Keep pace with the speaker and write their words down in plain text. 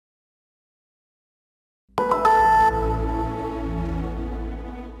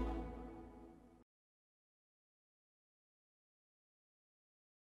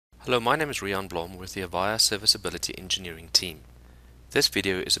Hello, my name is Rian Blom with the Avaya Serviceability Engineering team. This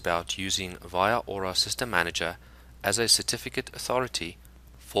video is about using Avaya Aura System Manager as a certificate authority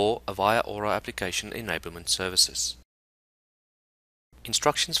for Avaya Aura application enablement services.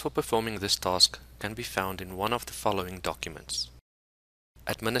 Instructions for performing this task can be found in one of the following documents.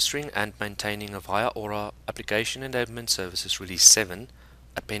 Administering and maintaining Avaya Aura Application Enablement Services Release 7,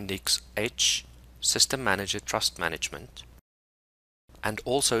 Appendix H, System Manager Trust Management, and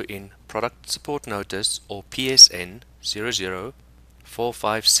also in Product Support Notice or PSN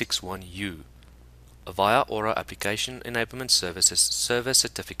 004561U, Avaya Aura Application Enablement Services Server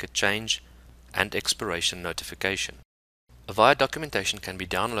Certificate Change and Expiration Notification. Avaya documentation can be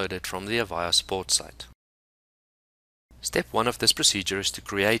downloaded from the Avaya support site. Step 1 of this procedure is to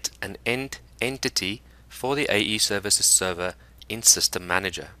create an end entity for the AE Services server in System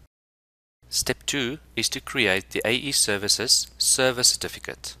Manager. Step 2 is to create the AE Services Server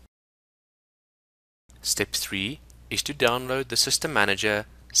Certificate. Step 3 is to download the System Manager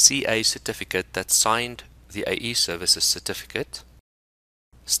CA certificate that signed the AE Services certificate.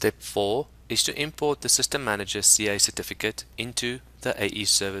 Step 4 is to import the System Manager CA certificate into the AE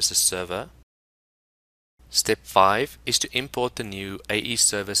Services server. Step 5 is to import the new AE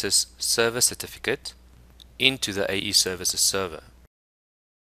Services Server certificate into the AE Services server.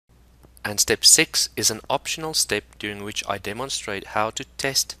 And step 6 is an optional step during which I demonstrate how to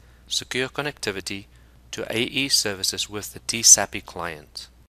test secure connectivity to AE services with the TSAPI Client.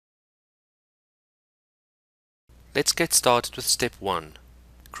 Let's get started with step 1,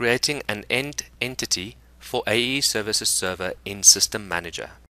 creating an end entity for AE Services server in System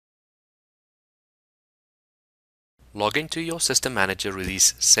Manager. Log into your System Manager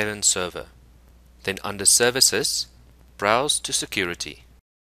Release 7 server. Then under Services, browse to Security.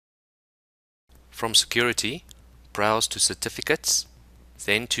 From Security, browse to Certificates,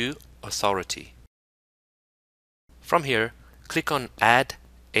 then to Authority. From here, click on Add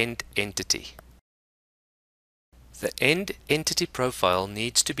End Entity. The End Entity profile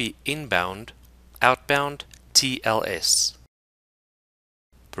needs to be inbound, outbound TLS.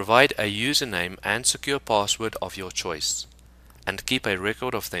 Provide a username and secure password of your choice, and keep a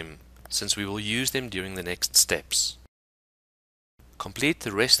record of them, since we will use them during the next steps. Complete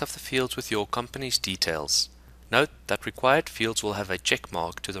the rest of the fields with your company's details. Note that required fields will have a check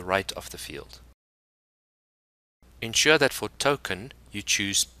mark to the right of the field. Ensure that for token you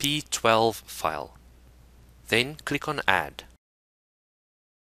choose P12 file. Then click on Add.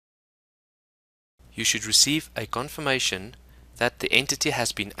 You should receive a confirmation that the entity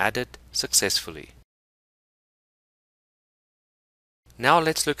has been added successfully. Now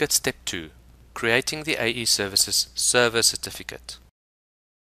let's look at step 2, creating the AE Services Server Certificate.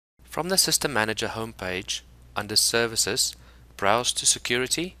 From the System Manager homepage, under Services, browse to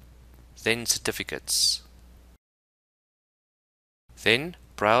Security, then Certificates. Then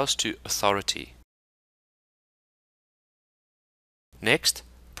browse to Authority. Next,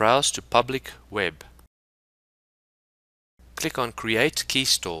 browse to Public Web. Click on Create Key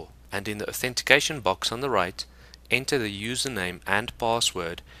Store and in the authentication box on the right, enter the username and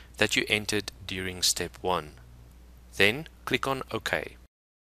password that you entered during step 1. Then click on OK.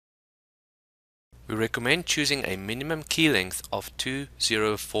 We recommend choosing a minimum key length of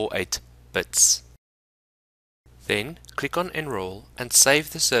 2048 bits. Then click on Enroll and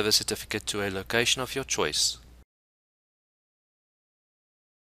save the server certificate to a location of your choice.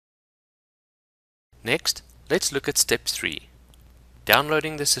 Next, let's look at step 3,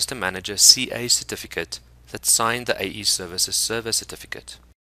 downloading the System Manager CA certificate that signed the AE Services Server certificate.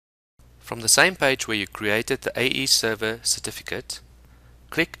 From the same page where you created the AE Server certificate,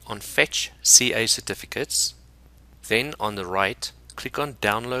 click on Fetch CA Certificates, then on the right, click on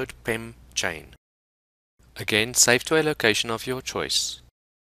Download PEM Chain. Again, save to a location of your choice.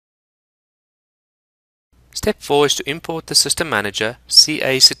 Step 4 is to import the System Manager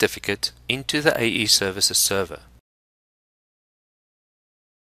CA certificate into the AE Services server.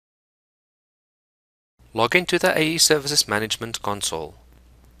 Log into the AE Services Management console.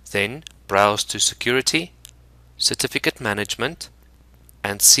 Then browse to Security, Certificate Management,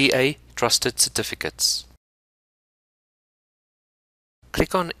 and CA Trusted Certificates.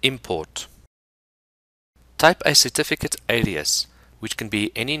 Click on Import. Type a certificate alias, which can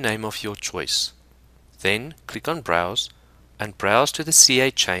be any name of your choice. Then click on Browse and browse to the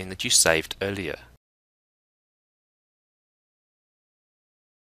CA chain that you saved earlier.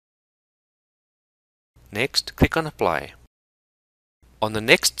 Next, click on Apply. On the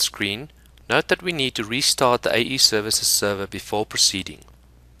next screen, note that we need to restart the AE Services server before proceeding.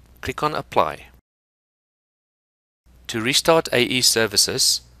 Click on Apply. To restart AE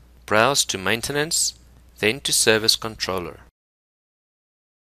Services, Browse to Maintenance, then to Service Controller.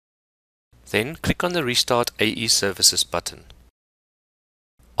 Then click on the Restart AE Services button.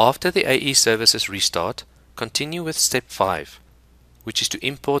 After the AE Services restart, continue with Step 5, which is to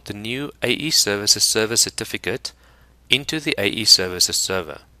import the new AE Services Server certificate into the AE Services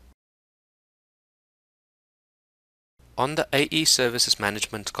server. On the AE Services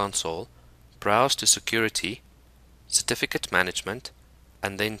Management console, browse to Security, Certificate Management,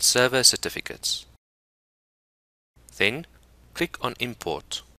 and then Server Certificates. Then click on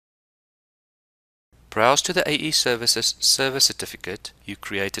Import. Browse to the AE Services server certificate you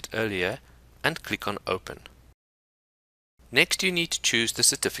created earlier and click on Open. Next, you need to choose the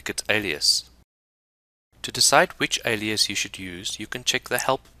certificate alias. To decide which alias you should use, you can check the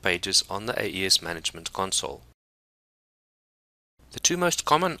help pages on the AES Management console. The two most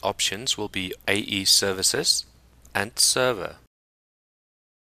common options will be AE Services and Server.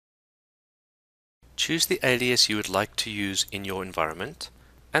 Choose the alias you would like to use in your environment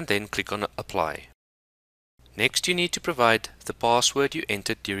and then click on Apply. Next, you need to provide the password you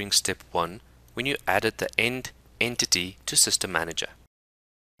entered during Step 1 when you added the end entity to System Manager.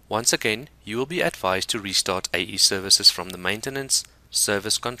 Once again, you will be advised to restart AE Services from the Maintenance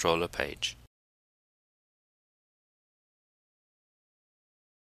Service Controller page.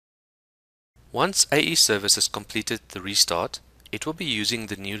 Once AE Services completed the restart, it will be using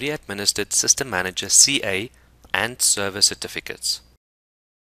the newly administered System Manager CA and Server certificates.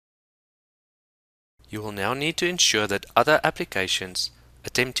 You will now need to ensure that other applications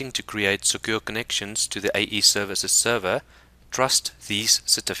attempting to create secure connections to the AE Services server trust these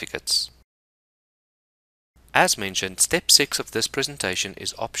certificates. As mentioned, Step 6 of this presentation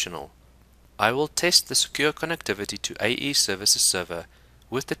is optional. I will test the secure connectivity to AE Services server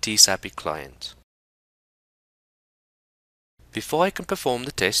with the TSAPI Client. Before I can perform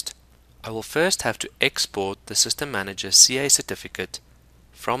the test, I will first have to export the System Manager CA certificate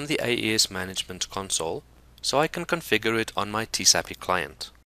from the AES Management console so I can configure it on my TSAPI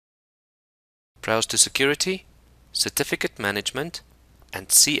client. Browse to Security, Certificate Management,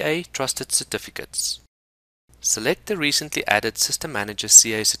 and CA Trusted Certificates. Select the recently added System Manager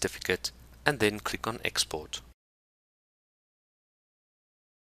CA certificate and then click on Export.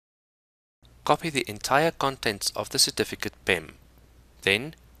 Copy the entire contents of the certificate PEM.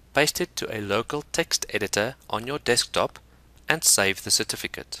 Then paste it to a local text editor on your desktop and save the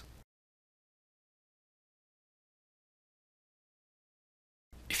certificate.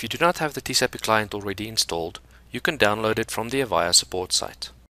 If you do not have the TSAPI client already installed, you can download it from the Avaya support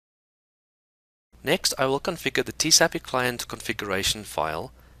site. Next, I will configure the TSAPI client configuration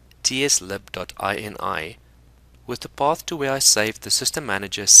file tslib.ini with the path to where I saved the System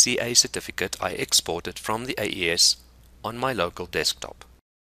Manager CA certificate I exported from the AES on my local desktop.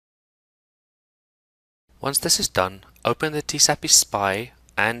 Once this is done, open the TSAPI Spy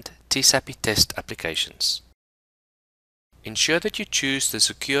and TSAPI Test applications. Ensure that you choose the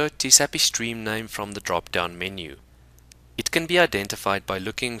secure TSAPI stream name from the drop-down menu. It can be identified by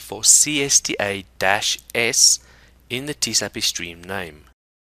looking for CSTA-S in the TSAPI stream name.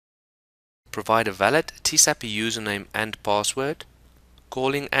 Provide a valid TSAPI username and password,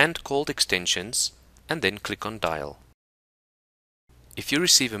 calling and called extensions, and then click on Dial. If you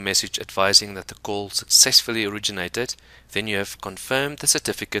receive a message advising that the call successfully originated, then you have confirmed the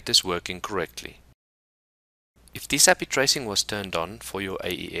certificate is working correctly. If TSAPI tracing was turned on for your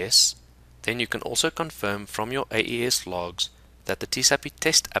AES, then you can also confirm from your AES logs that the TSAPI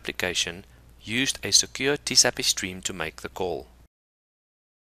test application used a secure TSAPI stream to make the call.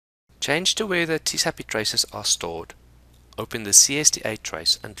 Change to where the TSAPI traces are stored. Open the CSTA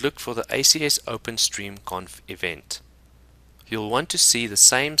trace and look for the ACS OpenStreamConf event. You'll want to see the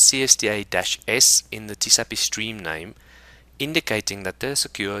same CSTA-S in the TSAPI stream name, indicating that the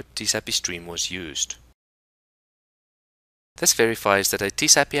secure TSAPI stream was used. This verifies that a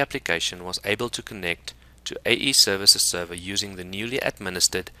TSAPI application was able to connect to AE Services server using the newly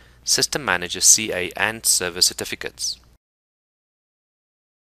administered System Manager CA and server certificates.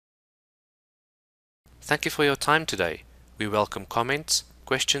 Thank you for your time today. We welcome comments,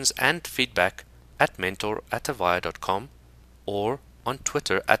 questions and feedback at mentor@avaya.com or on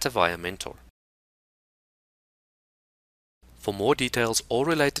Twitter @AvayaMentor. For more details or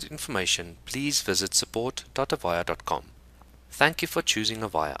related information, please visit support.avaya.com. Thank you for choosing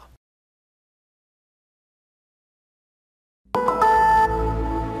Avaya.